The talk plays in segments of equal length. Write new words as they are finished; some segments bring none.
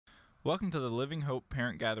Welcome to the Living Hope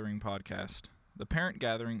Parent Gathering podcast. The Parent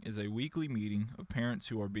Gathering is a weekly meeting of parents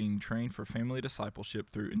who are being trained for family discipleship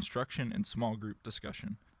through instruction and small group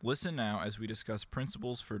discussion. Listen now as we discuss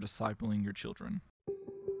principles for discipling your children.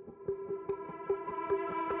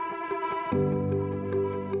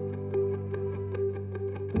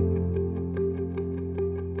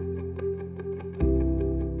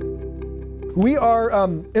 We are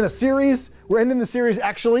in a series. We're ending the series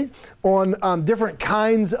actually on different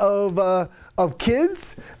kinds of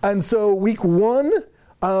kids. And so week one,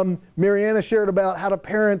 Mariana shared about how to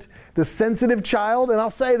parent the sensitive child. And I'll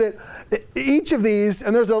say that each of these,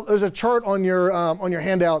 and there's a chart on your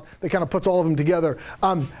handout that kind of puts all of them together.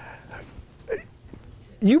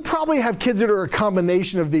 You probably have kids that are a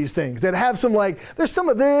combination of these things that have some there's some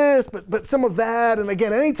of this, but some of that. And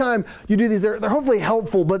again, anytime you do these, they're hopefully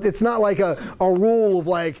helpful, but it's not like a rule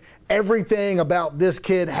of everything about this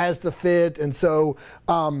kid has to fit. And so,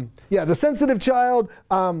 the sensitive child,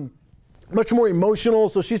 much more emotional.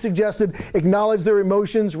 So she suggested acknowledge their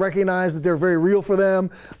emotions, recognize that they're very real for them,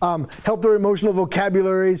 help their emotional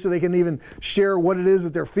vocabulary so they can even share what it is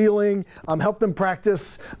that they're feeling, help them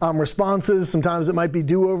practice responses. Sometimes it might be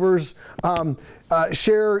do-overs.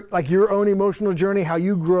 Share your own emotional journey, how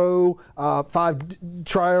you grow, 5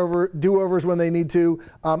 do-overs when they need to,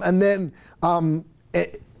 and then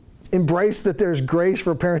embrace that there's grace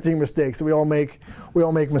for parenting mistakes. We all make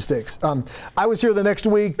mistakes. I was here the next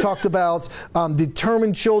week, talked about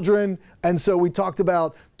determined children, and so we talked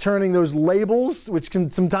about turning those labels, which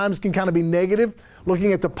sometimes can kind of be negative,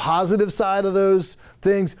 looking at the positive side of those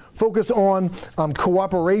things, focus on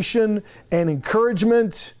cooperation and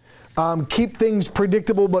encouragement. Keep things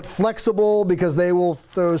predictable but flexible because they will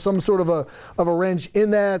throw some sort of a wrench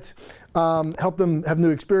in that. Help them have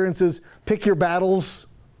new experiences. Pick your battles.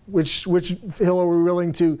 Which hill are we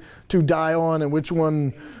willing to die on, and which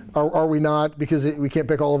one are we not, because we can't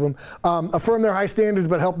pick all of them. Affirm their high standards,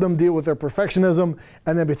 but help them deal with their perfectionism,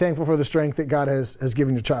 and then be thankful for the strength that God has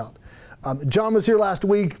given your child. John was here last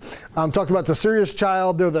week, talked about the serious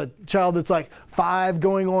child. They're the child that's 5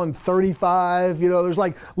 going on 35. There's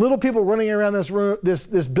little people running around this room,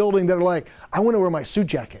 this building that are I want to wear my suit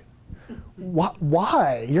jacket.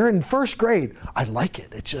 Why? You're in first grade. I like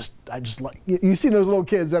it. I just like, you see those little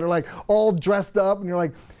kids that are all dressed up and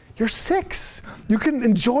you're you're 6. You can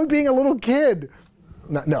enjoy being a little kid.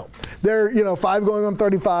 No. They're, 5 going on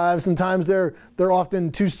 35. Sometimes they're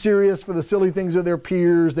often too serious for the silly things of their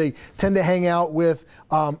peers. They tend to hang out with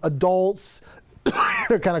adults.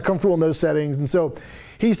 They're kind of comfortable in those settings. And so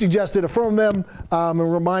he suggested affirm them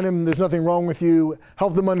and remind them there's nothing wrong with you,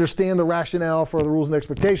 help them understand the rationale for the rules and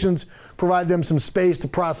expectations, provide them some space to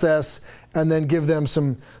process, and then give them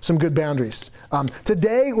some good boundaries.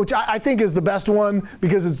 Today, which I think is the best one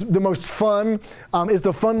because it's the most fun, is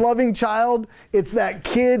the fun-loving child. It's that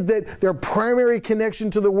kid that their primary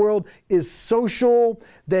connection to the world is social.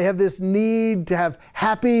 They have this need to have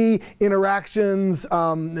happy interactions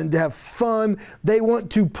and to have fun. They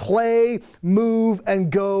want to play, move,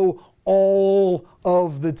 and go all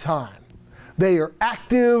of the time. They are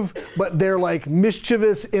active, but they're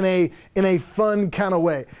mischievous in a fun kind of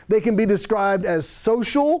way. They can be described as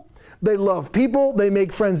social. They love people. They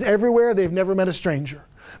make friends everywhere. They've never met a stranger.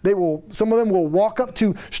 Some of them will walk up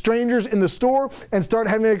to strangers in the store and start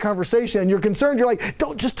having a conversation. And you're concerned. You're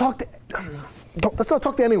don't just talk to, let's not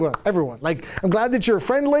talk to everyone. I'm glad that you're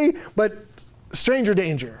friendly, but stranger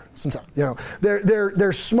danger sometimes.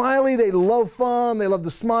 They're smiley. They love fun. They love to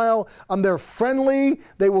smile. They're friendly.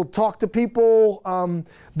 They will talk to people.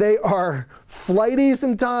 They are flighty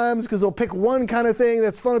sometimes because they'll pick one kind of thing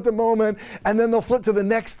that's fun at the moment, and then they'll flip to the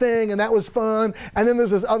next thing, and that was fun. And then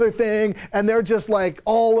there's this other thing, and they're just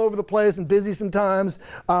all over the place and busy sometimes.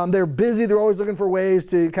 They're busy. They're always looking for ways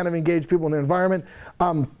to kind of engage people in their environment.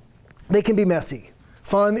 They can be messy.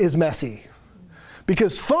 Fun is messy.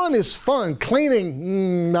 Because fun is fun.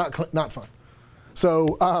 Cleaning, not fun.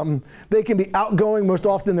 So they can be outgoing. Most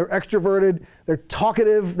often they're extroverted. They're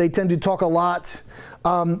talkative. They tend to talk a lot.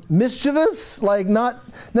 Mischievous, not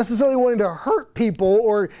necessarily wanting to hurt people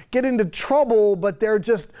or get into trouble, but they're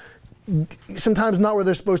just sometimes not where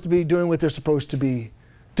they're supposed to be doing what they're supposed to be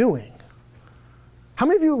doing. How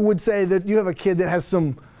many of you would say that you have a kid that has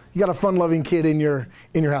you got a fun-loving kid in your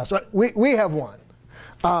house? We have one.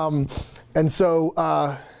 And so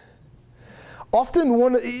often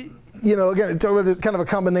again, it's kind of a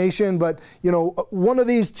combination, but one of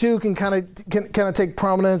these two can kind of take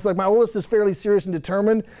prominence. Like my oldest is fairly serious and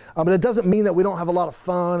determined, but it doesn't mean that we don't have a lot of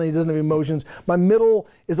fun and he doesn't have emotions. My middle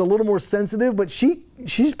is a little more sensitive, but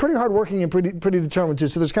she's pretty hardworking and pretty determined too.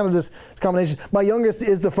 So there's kind of this combination. My youngest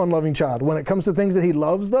is the fun-loving child. When it comes to things that he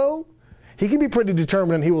loves, though, he can be pretty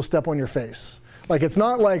determined and he will step on your face. Like it's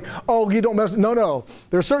not like, oh, you don't mess. No.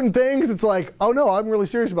 There are certain things. It's like, oh no, I'm really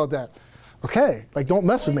serious about that. Okay, like don't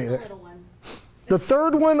mess with me. The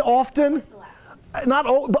third one often, not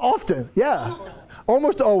but often, yeah,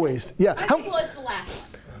 almost always, yeah. I think it's the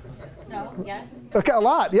last one. No, yes. Okay, a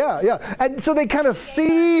lot, yeah. And so they kind of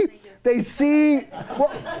see,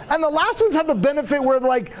 well, and the last ones have the benefit where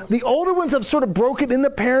like the older ones have sort of broken in the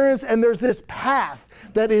parents, and there's this path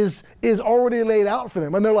that is already laid out for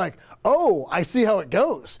them, and they're like, oh, I see how it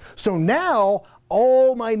goes. So now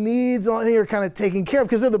all my needs and everything are kind of taken care of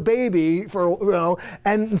because they're the baby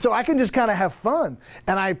and so I can just kind of have fun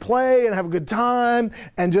and I play and have a good time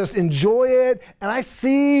and just enjoy it. And I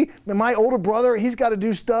see my older brother, he's got to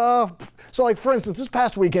do stuff. So like for instance, this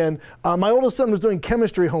past weekend, my oldest son was doing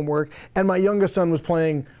chemistry homework and my youngest son was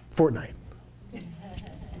playing Fortnite.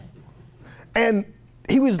 And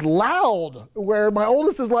he was loud where my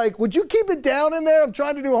oldest is like, would you keep it down in there? I'm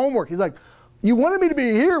trying to do homework. He's like, you wanted me to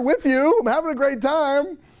be here with you. I'm having a great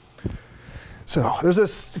time. So there's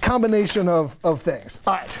this combination of things.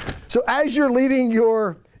 All right. So as you're leading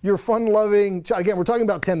your fun-loving child, again, we're talking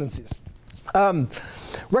about tendencies.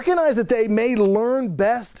 Recognize that they may learn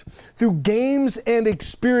best through games and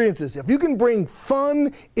experiences. If you can bring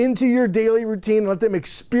fun into your daily routine and let them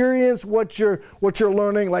experience what you're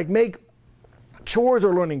learning, like make chores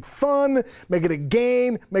or learning fun, make it a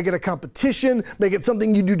game, make it a competition, make it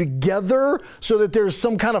something you do together so that there's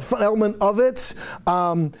some kind of fun element of it.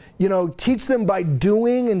 Teach them by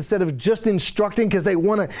doing instead of just instructing because they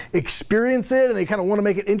want to experience it and they kind of want to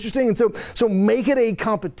make it interesting. And so make it a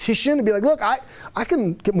competition and be like, look, I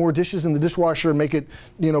can get more dishes in the dishwasher and make it,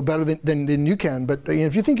 better than you can. But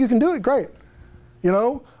if you think you can do it, great.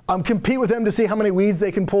 Compete with them to see how many weeds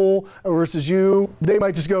they can pull versus you. They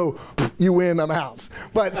might just go, you win, I'm out.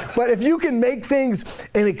 But if you can make things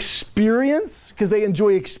an experience, because they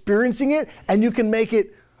enjoy experiencing it, and you can make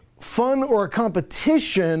it fun or a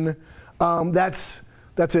competition, that's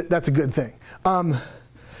a good thing.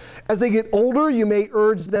 As they get older, you may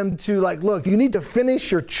urge them to look, you need to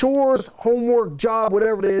finish your chores, homework, job,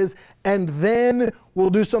 whatever it is, and then we'll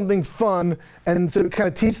do something fun. And so kind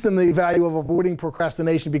of teach them the value of avoiding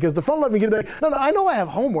procrastination because the fun-loving kid will be like, no, I know I have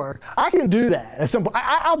homework. I can do that. At some point,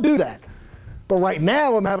 I'll do that. But right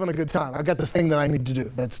now, I'm having a good time. I've got this thing that I need to do.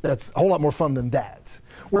 That's a whole lot more fun than that.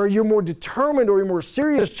 Where you're more determined or you're more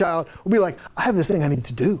serious child will be like, I have this thing I need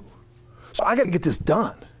to do. So I got to get this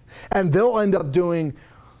done. And they'll end up doing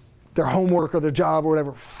their homework or their job or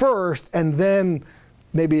whatever first, and then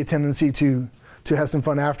maybe a tendency to have some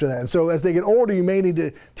fun after that. And so as they get older, you may need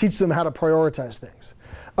to teach them how to prioritize things.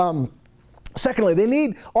 Secondly,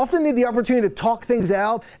 they often need the opportunity to talk things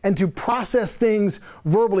out and to process things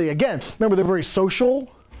verbally. Again, remember they're very social,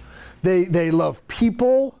 they love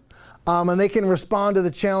people, and they can respond to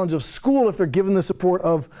the challenge of school if they're given the support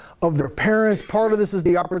of their parents. Part of this is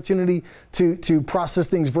the opportunity to process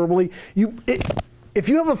things verbally. If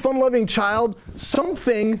you have a fun-loving child,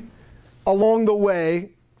 something along the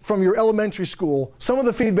way from your elementary school, some of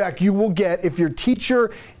the feedback you will get if your teacher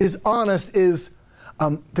is honest is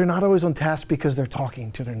they're not always on task because they're talking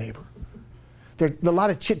to their neighbor. There's a lot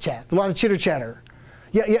of chit-chat, a lot of chitter-chatter.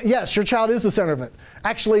 Yes, your child is the center of it.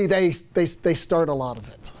 Actually, they start a lot of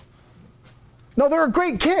it. No, they're a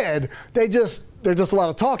great kid. They're just a lot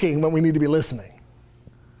of talking when we need to be listening.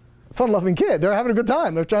 Fun-loving kid. They're having a good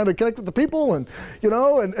time. They're trying to connect with the people and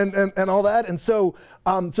all that. And so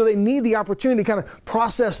they need the opportunity to kind of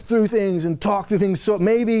process through things and talk through things. So it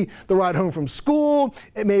may be the ride home from school,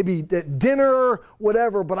 it may be at dinner,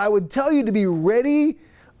 whatever. But I would tell you to be ready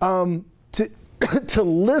to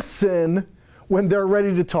listen when they're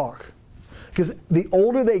ready to talk. Because the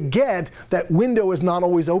older they get, that window is not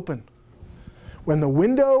always open. When the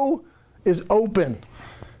window is open,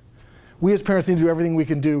 we as parents need to do everything we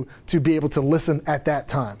can do to be able to listen at that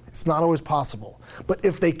time. It's not always possible. But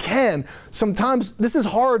if they can, sometimes this is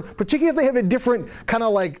hard, particularly if they have a different kind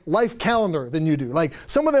of life calendar than you do. Like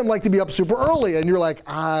some of them like to be up super early and you're like,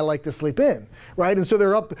 I like to sleep in, right? And so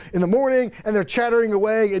they're up in the morning and they're chattering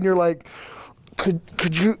away and you're like, could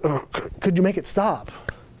you make it stop?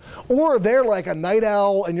 Or they're like a night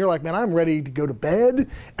owl and you're like, man, I'm ready to go to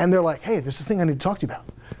bed. And they're like, hey, there's this thing I need to talk to you about.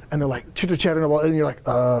 And they're like chitter-chattering about it, and you're like,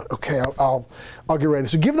 okay, I'll get ready.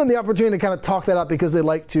 So give them the opportunity to kind of talk that out because they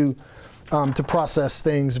like to to process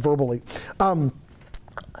things verbally.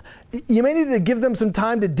 You may need to give them some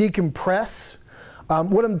time to decompress.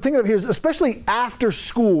 What I'm thinking of here is especially after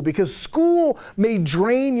school, because school may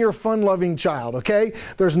drain your fun-loving child, okay?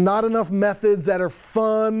 There's not enough methods that are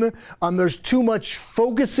fun. There's too much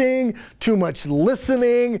focusing, too much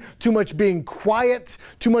listening, too much being quiet,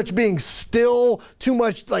 too much being still, too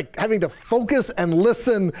much like having to focus and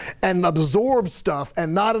listen and absorb stuff,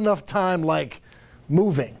 and not enough time like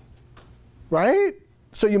moving, right?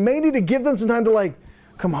 So you may need to give them some time to like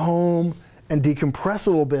come home and decompress a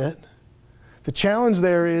little bit. The challenge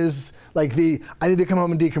there is like I need to come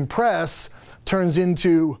home and decompress turns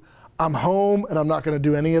into I'm home and I'm not going to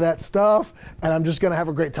do any of that stuff and I'm just going to have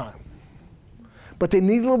a great time. But they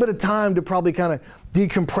need a little bit of time to probably kind of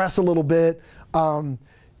decompress a little bit.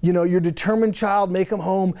 Your determined child, make them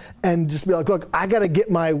home and just be like, look, I got to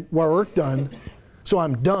get my work done so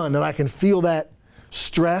I'm done and I can feel that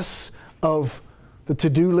stress of the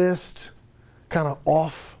to-do list kind of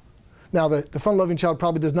off. Now, the fun-loving child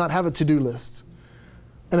probably does not have a to-do list.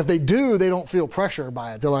 And if they do, they don't feel pressure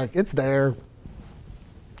by it. They're like, it's there,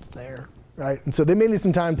 right? And so they may need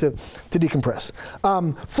some time to decompress.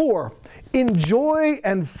 4, enjoy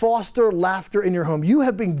and foster laughter in your home. You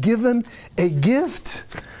have been given a gift,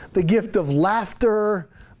 the gift of laughter,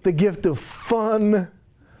 the gift of fun.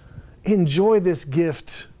 Enjoy this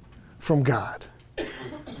gift from God. If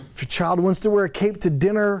your child wants to wear a cape to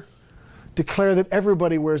dinner, declare that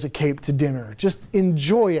everybody wears a cape to dinner. Just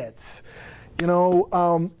enjoy it.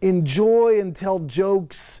 Enjoy and tell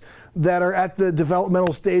jokes that are at the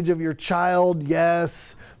developmental stage of your child.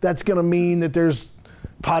 Yes, that's going to mean that there's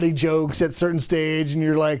potty jokes at certain stage, and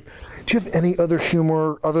you're like, do you have any other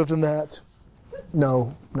humor other than that?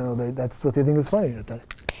 No, that's what they think is funny.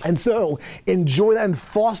 And so enjoy that and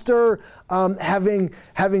foster having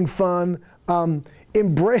fun.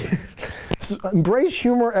 Embrace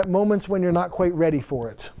humor at moments when you're not quite ready for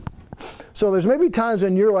it. So there's maybe times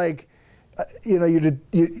when you're like,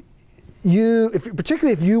 particularly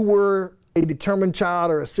if you were a determined child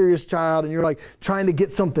or a serious child and you're like trying to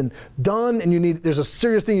get something done and there's a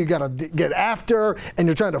serious thing you got to get after and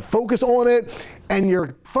you're trying to focus on it and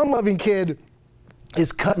your fun-loving kid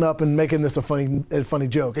is cutting up and making this a funny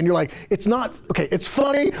joke. And you're like, it's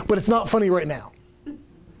funny, but it's not funny right now.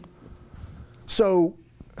 So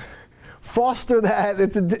foster that.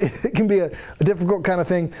 It can be a difficult kind of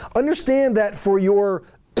thing. Understand that for your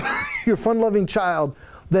fun-loving child,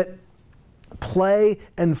 that play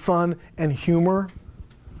and fun and humor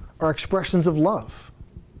are expressions of love.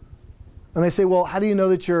 And they say, well, how do you know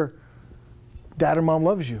that your dad or mom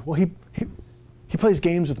loves you? Well, he plays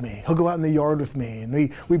games with me. He'll go out in the yard with me,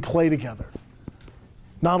 and we play together.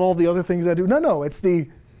 Not all the other things I do. No, it's you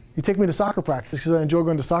take me to soccer practice because I enjoy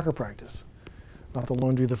going to soccer practice. Not the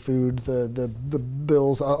laundry, the food, the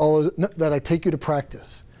bills, all that I take you to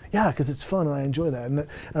practice. Yeah, because it's fun and I enjoy that. And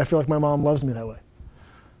I feel like my mom loves me that way.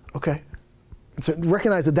 Okay. And so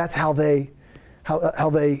recognize that that's how they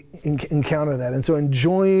encounter that. And so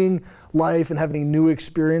enjoying life and having new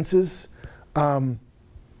experiences are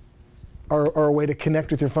a way to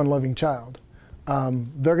connect with your fun-loving child.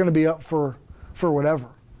 They're going to be up for whatever,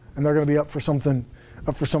 and they're going to be up for something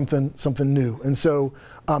new. And so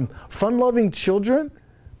fun-loving children,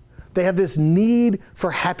 they have this need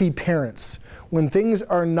for happy parents. When things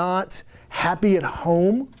are not happy at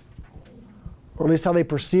home, or at least how they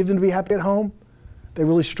perceive them to be happy at home, they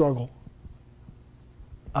really struggle.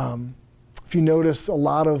 If you notice, a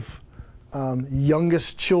lot of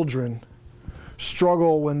youngest children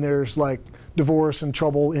struggle when there's like divorce and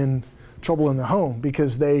trouble in the home,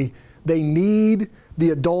 because they need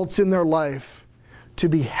the adults in their life to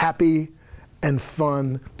be happy and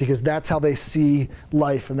fun, because that's how they see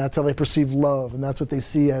life and that's how they perceive love, and that's what they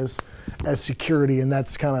see as security, and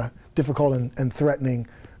that's kind of difficult and threatening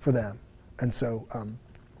for them. And so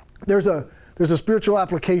there's a spiritual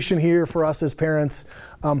application here for us as parents.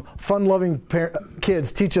 Fun-loving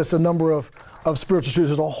kids teach us a number of spiritual truths.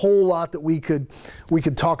 There's a whole lot that we could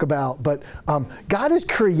talk about, but God has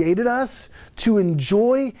created us to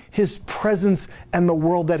enjoy His presence and the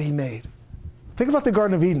world that He made. Think about the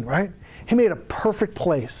Garden of Eden, right? He made a perfect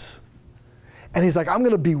place, and He's like, I'm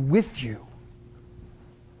going to be with you.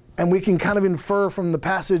 And we can kind of infer from the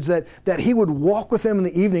passage that He would walk with them in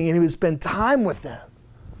the evening and He would spend time with them.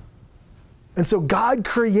 And so God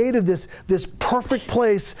created this perfect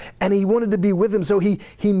place, and He wanted to be with them. So He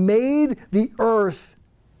made the earth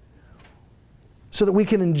so that we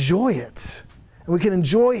can enjoy it, and we can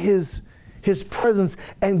enjoy His presence.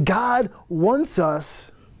 And God wants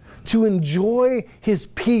us to enjoy his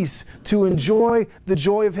peace, to enjoy the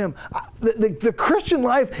joy of him. The Christian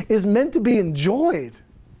life is meant to be enjoyed.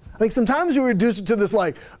 I think sometimes we reduce it to this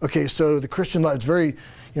like, okay, so the Christian life is very,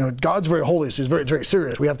 God's very holy, so he's very, very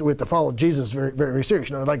serious. We have to follow Jesus very, very, very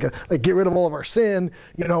serious. Like get rid of all of our sin,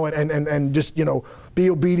 and just, be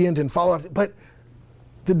obedient and follow. But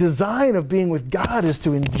the design of being with God is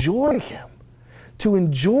to enjoy him, to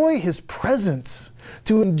enjoy his presence,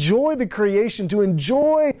 to enjoy the creation, to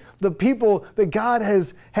enjoy the people that God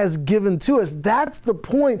has given to us. That's the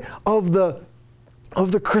point of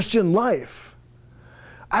the Christian life.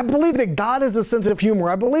 I believe that God has a sense of humor.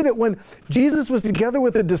 I believe that when Jesus was together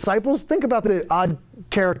with the disciples, think about the odd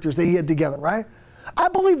characters that he had together, right? I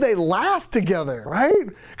believe they laughed together, right?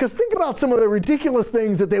 Because think about some of the ridiculous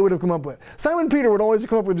things that they would have come up with. Simon Peter would always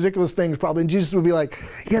come up with ridiculous things probably, and Jesus would be like,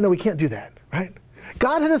 yeah, no, we can't do that, right?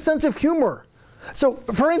 God had a sense of humor. So,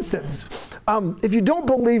 for instance, if you don't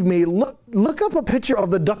believe me, look up a picture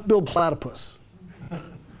of the duck-billed platypus,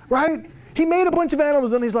 right? He made a bunch of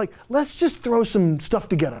animals, and he's like, let's just throw some stuff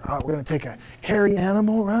together. All right, we're going to take a hairy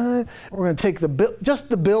animal, right? We're going to take just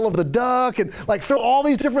the bill of the duck and like throw all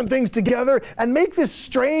these different things together and make this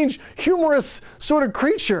strange, humorous sort of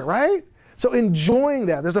creature, right? So enjoying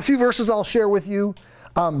that. There's a few verses I'll share with you.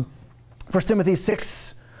 1 Timothy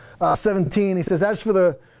 6:17, he says, as for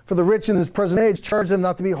the rich in this present age, charge them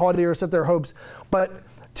not to be haughty or set their hopes, but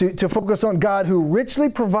to focus on God who richly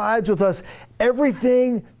provides with us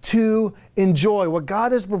everything to enjoy. What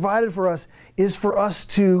God has provided for us is for us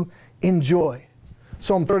to enjoy.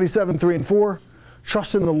 Psalm 37:3-4,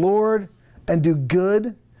 trust in the Lord and do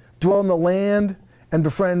good, dwell in the land and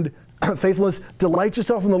befriend faithfulness. Delight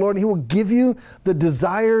yourself in the Lord and he will give you the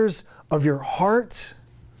desires of your heart.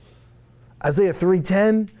 Isaiah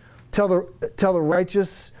 3:10, tell the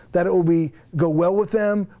righteous that it will go well with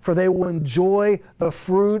them, for they will enjoy the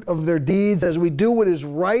fruit of their deeds. As we do what is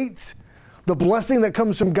right, the blessing that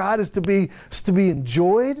comes from God is to be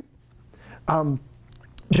enjoyed. John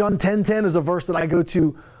 10:10 is a verse that I go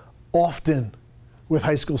to often with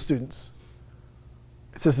high school students.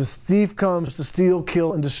 It says, "The thief comes to steal,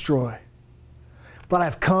 kill, and destroy. But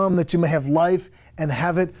I've come that you may have life and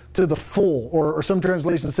have it to the full," or some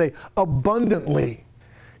translations say abundantly.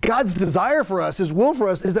 God's desire for us, his will for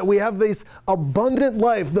us, is that we have this abundant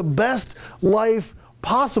life, the best life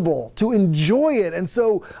possible, to enjoy it. And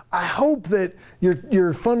so I hope that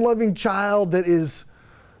your fun-loving child that is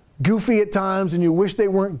goofy at times and you wish they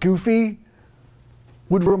weren't goofy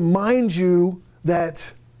would remind you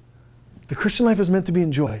that the Christian life is meant to be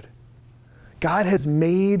enjoyed. God has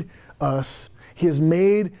made us, he has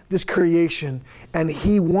made this creation, and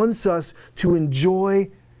he wants us to enjoy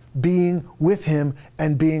being with him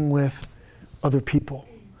and being with other people.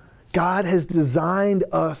 God has designed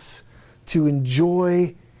us to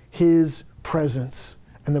enjoy his presence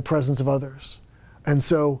and the presence of others. And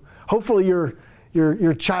so hopefully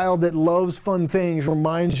your child that loves fun things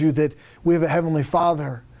reminds you that we have a Heavenly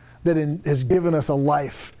Father that has given us a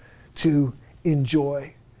life to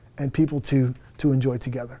enjoy and people to enjoy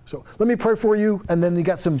together. So let me pray for you, and then you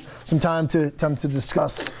got some time to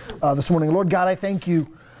discuss this morning. Lord God, I thank you,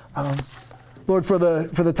 Lord, for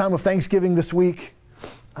the time of Thanksgiving this week.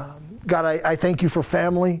 God, I thank you for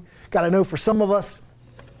family. God, I know for some of us,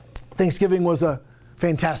 Thanksgiving was a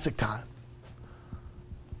fantastic time.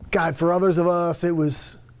 God, for others of us, it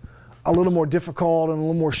was a little more difficult and a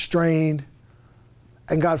little more strained.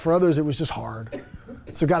 And God, for others, it was just hard.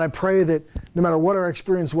 So God, I pray that no matter what our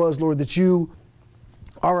experience was, Lord, that you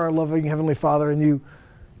are our loving Heavenly Father and you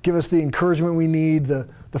give us the encouragement we need, the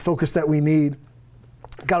focus that we need.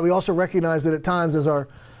 God, we also recognize that at times as our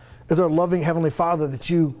loving Heavenly Father that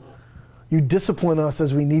you discipline us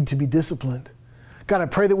as we need to be disciplined. God, I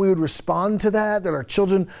pray that we would respond to that our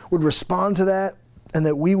children would respond to that, and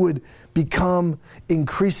that we would become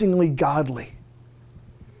increasingly godly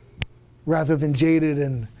rather than jaded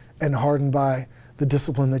and hardened by the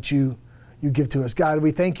discipline that you give to us. God,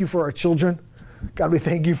 we thank you for our children. God, we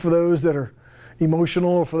thank you for those that are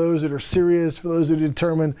emotional, for those that are serious, for those that are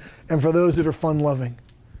determined, and for those that are fun-loving.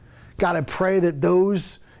 God, I pray that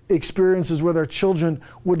those experiences with our children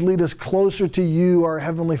would lead us closer to you, our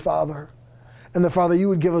Heavenly Father. And that, Father, you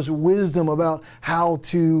would give us wisdom about how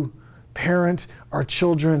to parent our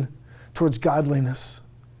children towards godliness.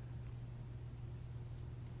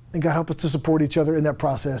 And God, help us to support each other in that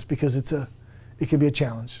process, because it can be a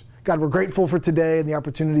challenge. God, we're grateful for today and the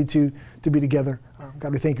opportunity to be together.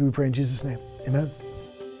 God, we thank you. We pray in Jesus' name. Amen.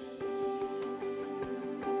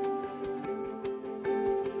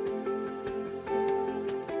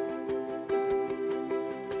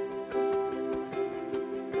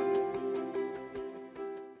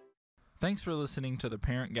 Thanks for listening to the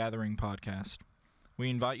Parent Gathering Podcast.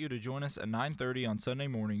 We invite you to join us at 9:30 on Sunday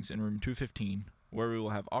mornings in room 215, where we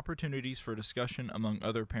will have opportunities for discussion among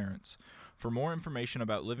other parents. For more information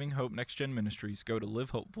about Living Hope Next Gen Ministries, go to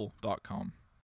livehopeful.com.